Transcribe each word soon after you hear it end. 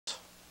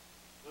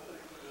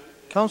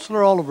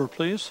Councillor Oliver,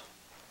 please.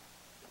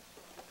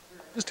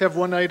 Just have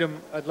one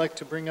item I'd like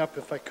to bring up,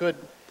 if I could.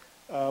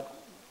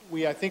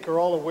 We, I think, are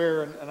all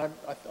aware, and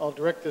I'll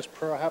direct this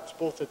perhaps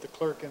both at the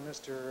clerk and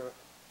Mr.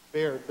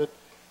 Baird, but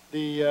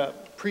the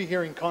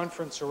pre-hearing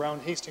conference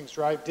around Hastings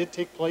Drive did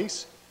take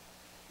place,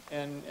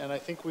 and I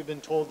think we've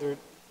been told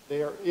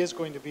there is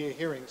going to be a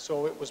hearing.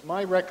 So it was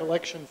my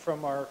recollection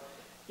from our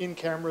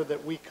in-camera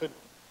that we could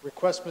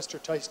request Mr.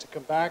 Tice to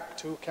come back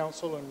to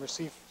council and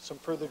receive some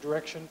further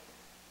direction,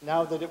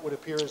 now that it would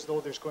appear as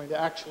though there's going to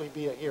actually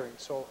be a hearing.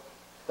 So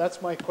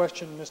that's my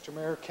question, Mr.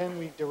 Mayor. Can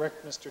we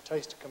direct Mr.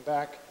 Tice to come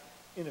back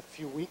in a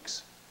few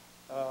weeks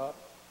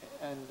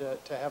and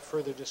to have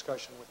further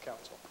discussion with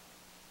council?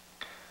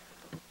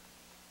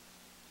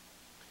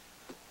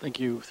 Thank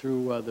you.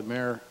 Through the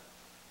mayor,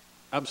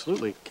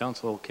 absolutely,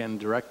 council can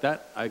direct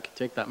that. I could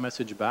take that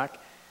message back.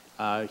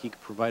 He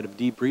could provide a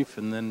debrief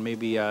and then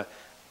maybe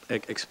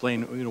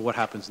explain what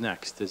happens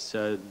next. It's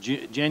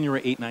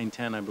January 8, 9,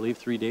 10, I believe,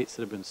 3 dates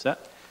that have been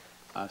set.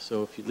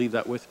 So if you leave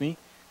that with me,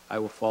 I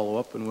will follow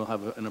up and we'll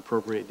have an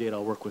appropriate date.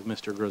 I'll work with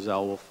Mr.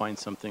 Grizel. We'll find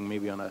something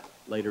maybe on a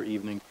later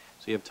evening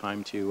so you have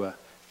time to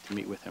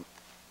meet with him.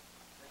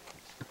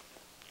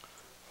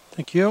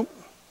 Thank you.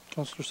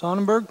 Councillor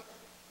Sonnenberg.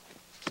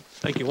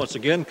 Thank you once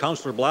again.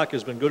 Councillor Black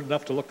has been good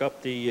enough to look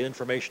up the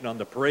information on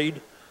the parade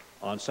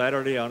on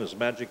Saturday on his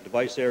magic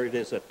device area. It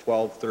is at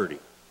 12:30.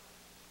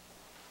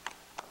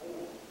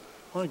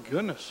 My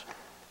goodness.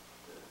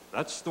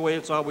 That's the way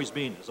it's always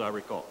been, as I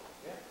recall.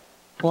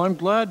 Well, I'm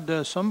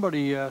glad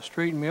somebody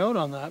straightened me out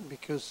on that,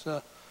 because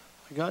I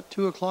got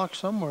 2 o'clock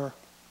somewhere.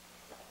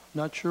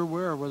 Not sure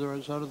where, whether I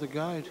was out of the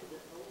guide.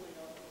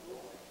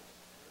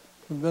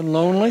 You've been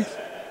lonely?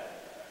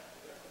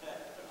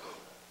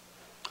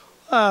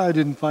 I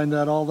didn't find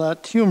that all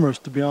that humorous,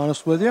 to be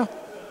honest with you.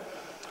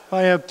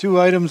 I have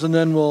 2 items and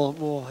then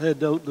we'll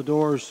head out the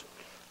doors,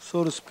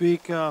 so to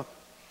speak.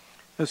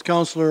 As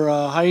Councillor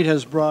Height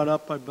has brought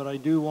up, but I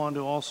do want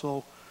to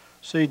also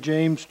say,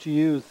 James, to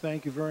you,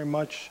 thank you very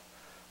much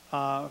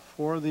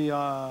for the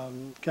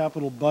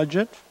capital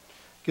budget,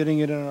 getting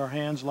it in our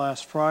hands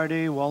last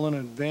Friday, well in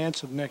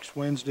advance of next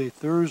Wednesday,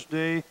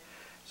 Thursday.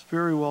 It's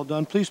very well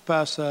done. Please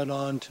pass that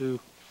on to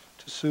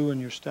Sue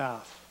and your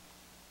staff.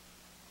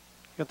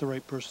 Got the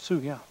right person. Sue,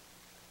 yeah.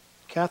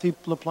 Kathy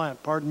LaPlante,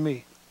 pardon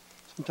me.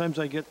 Sometimes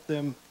I get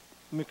them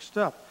mixed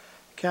up.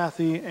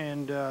 Kathy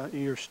and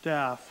your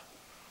staff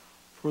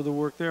for the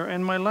work there.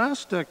 And my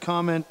last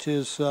comment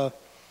is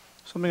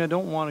something I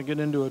don't want to get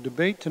into a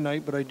debate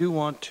tonight, but I do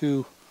want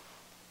to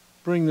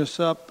bring this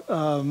up,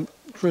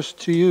 Chris,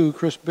 to you,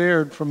 Chris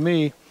Baird, from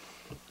me.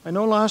 I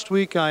know last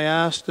week I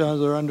asked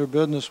they're under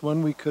business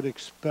when we could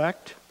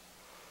expect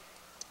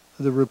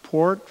the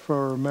report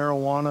for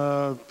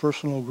marijuana,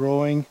 personal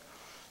growing,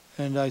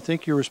 and I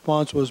think your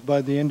response was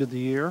by the end of the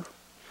year.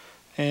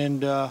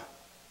 And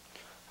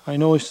I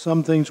know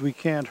some things we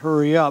can't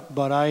hurry up,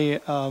 but I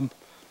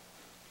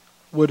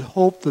would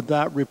hope that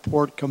that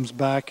report comes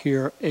back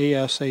here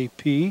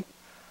ASAP,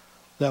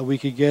 that we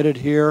could get it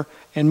here.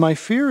 And my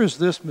fear is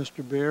this,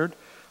 Mr. Baird.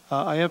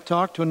 I have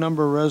talked to a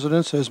number of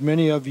residents, as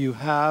many of you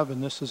have,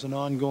 and this is an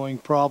ongoing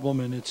problem,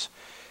 and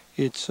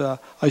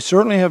I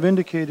certainly have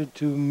indicated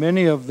to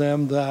many of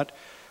them that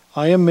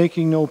I am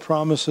making no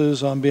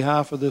promises on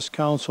behalf of this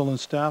council and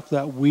staff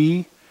that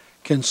we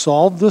can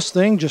solve this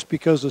thing just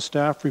because the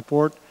staff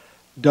report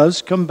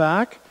does come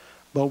back,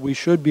 but we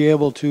should be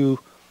able to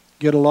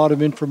get a lot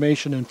of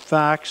information and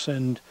facts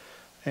and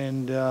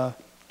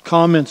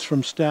comments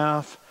from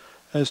staff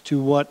as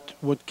to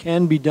what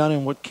can be done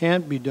and what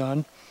can't be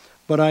done.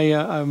 But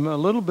I'm a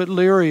little bit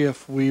leery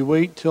if we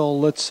wait till,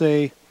 let's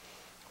say,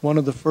 one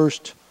of the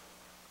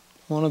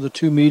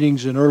 2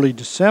 meetings in early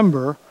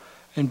December,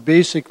 and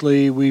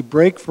basically we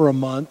break for a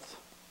month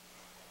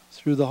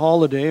through the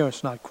holiday, or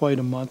it's not quite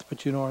a month,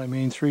 but you know what I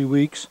mean, 3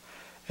 weeks.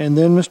 And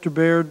then, Mr.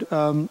 Baird,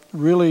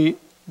 really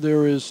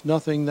there is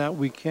nothing that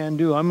we can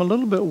do. I'm a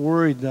little bit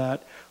worried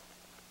that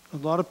a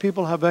lot of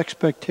people have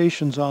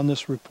expectations on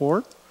this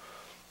report,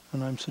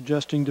 and I'm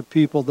suggesting to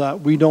people that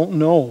we don't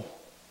know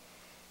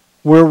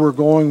where we're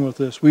going with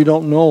this. We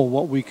don't know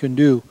what we can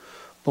do,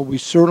 but we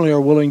certainly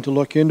are willing to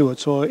look into it.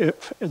 So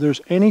if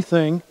there's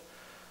anything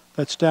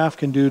that staff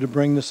can do to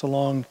bring this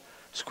along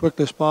as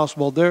quickly as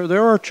possible.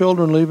 There are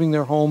children leaving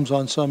their homes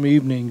on some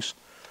evenings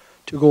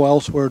to go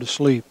elsewhere to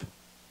sleep.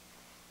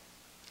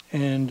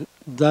 And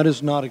that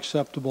is not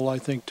acceptable, I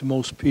think, to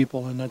most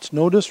people. And that's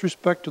no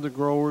disrespect to the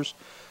growers.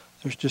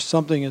 There's just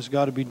something that's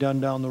got to be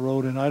done down the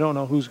road. And I don't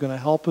know who's going to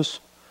help us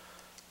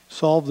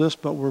solve this,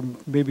 but we're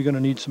maybe going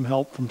to need some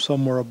help from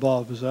somewhere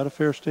above. Is that a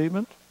fair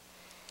statement?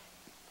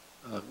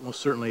 Most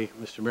certainly,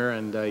 Mr. Mayor,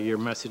 and your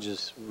message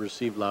is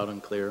received loud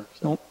and clear.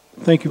 So. Well,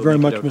 thank you very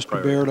much,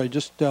 Mr. Baird. I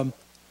just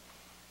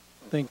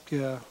think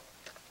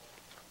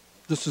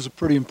this is a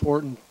pretty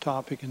important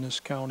topic in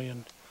this county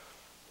and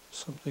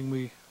something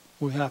we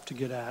have to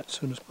get at as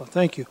soon as possible.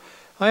 Thank you.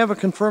 I have a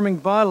confirming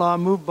bylaw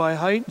moved by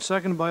Height and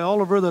seconded by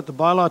Oliver that the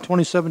bylaw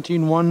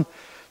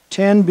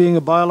 2017-110 being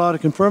a bylaw to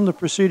confirm the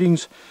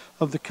proceedings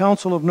of the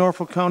Council of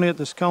Norfolk County at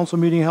this council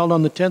meeting held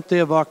on the 10th day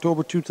of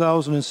October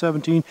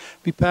 2017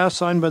 be passed,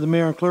 signed by the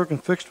mayor and clerk,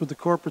 and fixed with the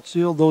corporate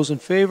seal. Those in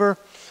favor?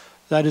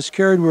 That is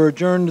carried. We're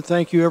adjourned.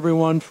 Thank you,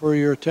 everyone, for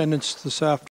your attendance this afternoon.